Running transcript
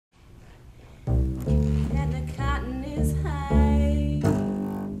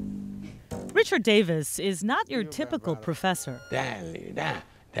Richard Davis is not your typical professor. That's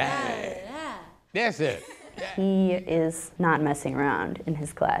it. He is not messing around in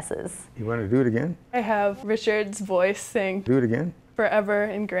his classes. You want to do it again? I have Richard's voice saying, Do it again? forever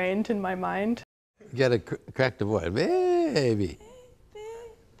ingrained in my mind. You got to crack the voice. Baby.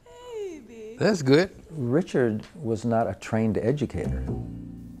 That's good. Richard was not a trained educator.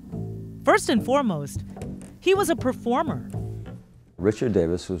 First and foremost, he was a performer. Richard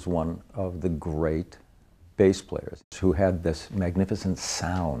Davis was one of the great bass players who had this magnificent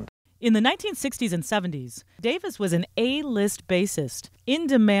sound. In the 1960s and 70s, Davis was an A-list bassist, in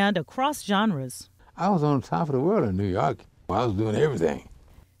demand across genres. I was on top of the world in New York. I was doing everything.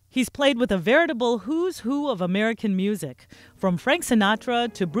 He's played with a veritable who's who of American music, from Frank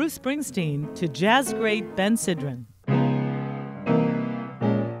Sinatra to Bruce Springsteen to jazz great Ben Sidran.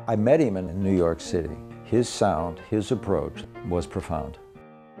 I met him in New York City. His sound, his approach was profound.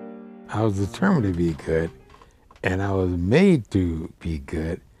 I was determined to be good, and I was made to be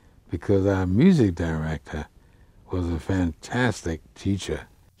good because our music director was a fantastic teacher.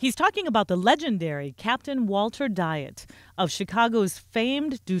 He's talking about the legendary Captain Walter Diet of Chicago's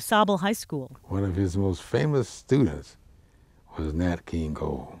famed DuSable High School. One of his most famous students was Nat King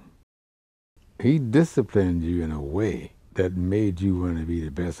Cole. He disciplined you in a way that made you want to be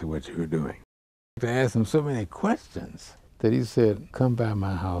the best at what you were doing. I asked him so many questions that he said, come by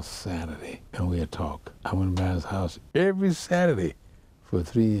my house Saturday and we'll talk. I went by his house every Saturday for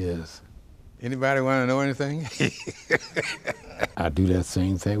 3 years. Anybody want to know anything? I do that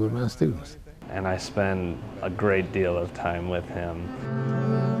same thing with my students. And I spend a great deal of time with him.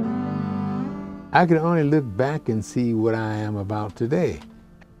 I can only look back and see what I am about today,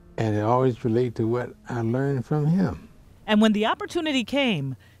 and it always relates to what I learned from him. And when the opportunity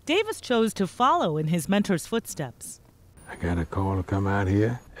came, Davis chose to follow in his mentor's footsteps. I got a call to come out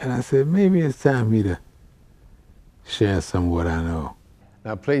here, and I said, maybe it's time for me to share some of what I know.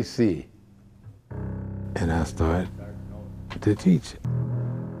 Now play C. And I started to teach it.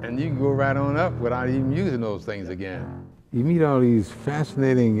 And you can go right on up without even using those things again. You meet all these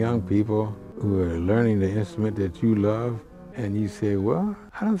fascinating young people who are learning the instrument that you love, and you say, well,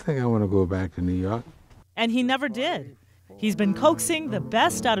 I don't think I want to go back to New York. And he never did. He's been coaxing the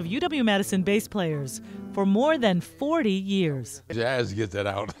best out of UW-Madison bass players for more than 40 years. Jazz gets that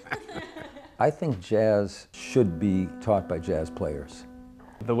out. I think jazz should be taught by jazz players.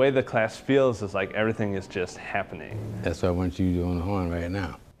 The way the class feels is like everything is just happening. That's what I want you to do on the horn right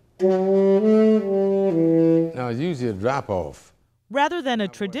now. Now, it's usually a drop-off. Rather than a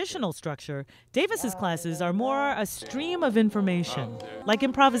traditional structure, Davis's classes are more a stream of information, like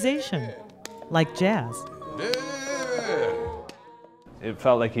improvisation, like jazz. It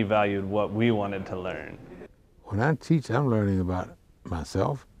felt like he valued what we wanted to learn. When I teach, I'm learning about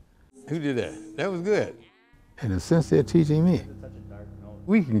myself. Who did that? That was good. In a sense, they're teaching me.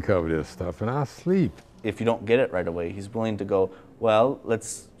 We can cover this stuff in our sleep. If you don't get it right away, he's willing to go, well,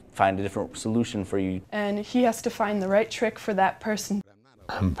 let's find a different solution for you. And he has to find the right trick for that person.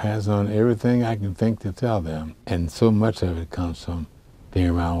 I'm passing on everything I can think to tell them, and so much of it comes from being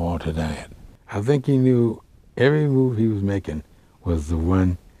around Walter Diet. I think he knew every move he was making was the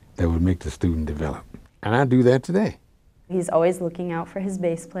one that would make the student develop. And I do that today. He's always looking out for his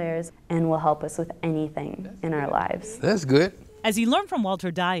bass players and will help us with anything in our lives. That's good. As he learned from Walter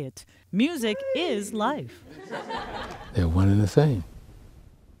Diet, music is life. They're one and the same.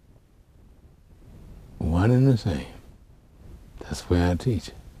 One and the same. That's where I teach.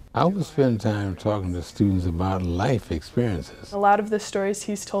 I would spend time talking to students about life experiences. A lot of the stories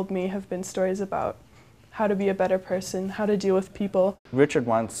he's told me have been stories about how to be a better person, how to deal with people. Richard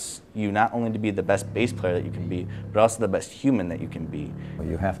wants you not only to be the best bass player that you can be, but also the best human that you can be.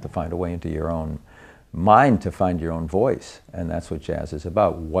 You have to find a way into your own mind to find your own voice, and that's what jazz is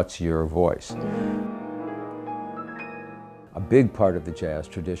about. What's your voice? A big part of the jazz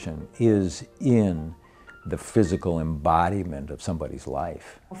tradition is in the physical embodiment of somebody's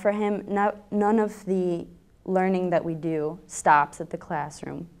life. For him, none of the learning that we do stops at the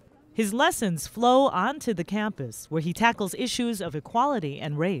classroom. His lessons flow onto the campus, where he tackles issues of equality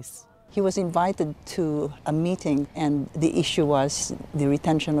and race. He was invited to a meeting, and the issue was the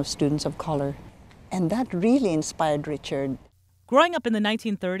retention of students of color. And that really inspired Richard. Growing up in the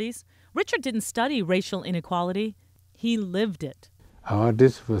 1930s, Richard didn't study racial inequality. He lived it. I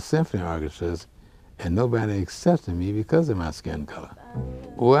auditioned for symphony orchestras, and nobody accepted me because of my skin color.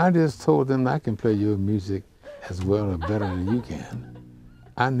 Well, I just told them I can play your music as well or better than you can.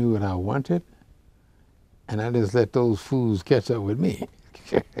 I knew what I wanted, and I just let those fools catch up with me.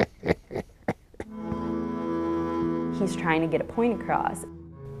 He's trying to get a point across.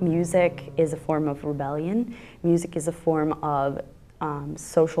 Music is a form of rebellion. Music is a form of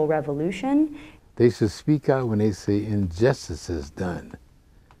social revolution. They should speak out when they see injustices done.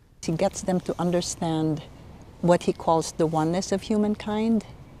 He gets them to understand what he calls the oneness of humankind.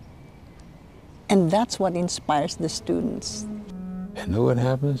 And that's what inspires the students. And know what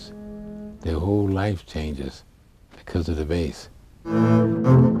happens? Their whole life changes because of the bass.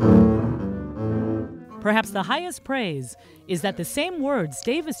 Perhaps the highest praise is that the same words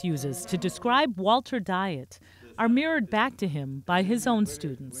Davis uses to describe Walter Diet are mirrored back to him by his own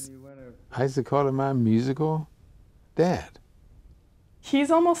students. I used to call him my musical dad. He's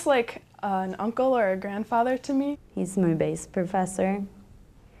almost like an uncle or a grandfather to me. He's my bass professor.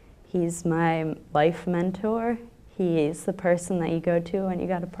 He's my life mentor. He's the person that you go to when you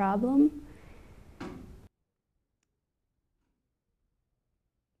got a problem.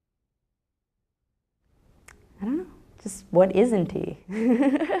 I don't know, just what isn't he?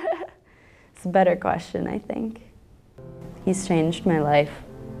 It's a better question, I think. He's changed my life,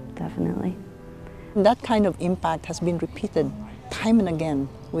 definitely. That kind of impact has been repeated time and again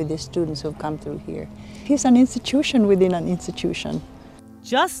with the students who've come through here. He's an institution within an institution.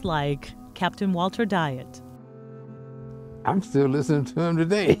 Just like Captain Walter Diet. I'm still listening to him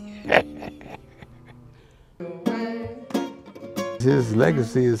today. His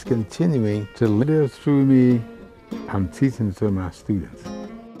legacy is continuing to live through me. I'm teaching to my students.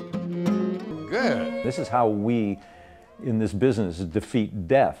 Good. This is how we, in this business, defeat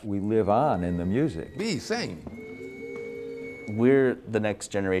death. We live on in the music. Sing. We're the next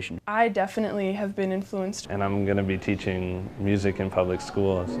generation. I definitely have been influenced. And I'm going to be teaching music in public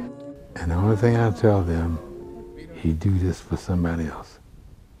schools. And the only thing I tell them, you do this for somebody else.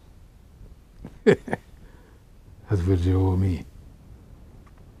 That's what you owe me.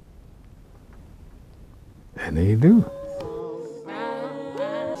 And they do.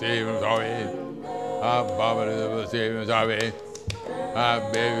 Baby,